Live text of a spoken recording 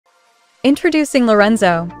Introducing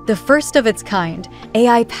Lorenzo, the first of its kind,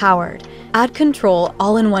 AI-powered, ad control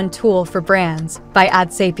all-in-one tool for brands by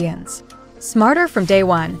AdSapiens. Smarter from day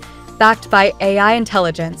one, backed by AI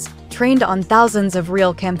intelligence, trained on thousands of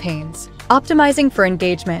real campaigns. Optimizing for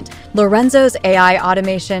engagement, Lorenzo's AI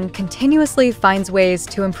automation continuously finds ways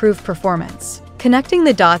to improve performance, connecting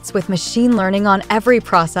the dots with machine learning on every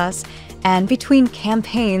process and between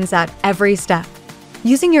campaigns at every step.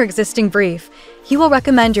 Using your existing brief, he will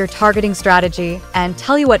recommend your targeting strategy and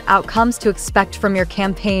tell you what outcomes to expect from your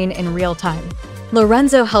campaign in real time.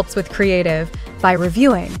 Lorenzo helps with creative by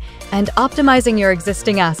reviewing and optimizing your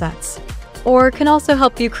existing assets, or can also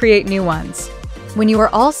help you create new ones. When you are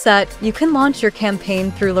all set, you can launch your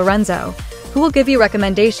campaign through Lorenzo, who will give you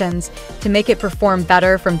recommendations to make it perform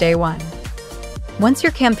better from day one. Once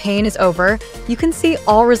your campaign is over, you can see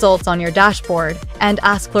all results on your dashboard and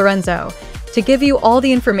ask Lorenzo to give you all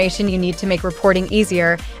the information you need to make reporting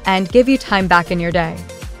easier and give you time back in your day.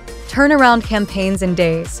 Turn around campaigns in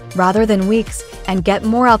days rather than weeks and get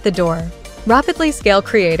more out the door. Rapidly scale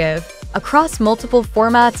creative across multiple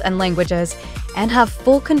formats and languages and have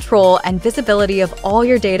full control and visibility of all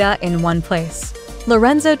your data in one place.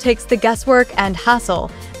 Lorenzo takes the guesswork and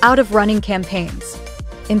hassle out of running campaigns,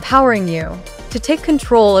 empowering you to take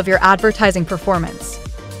control of your advertising performance.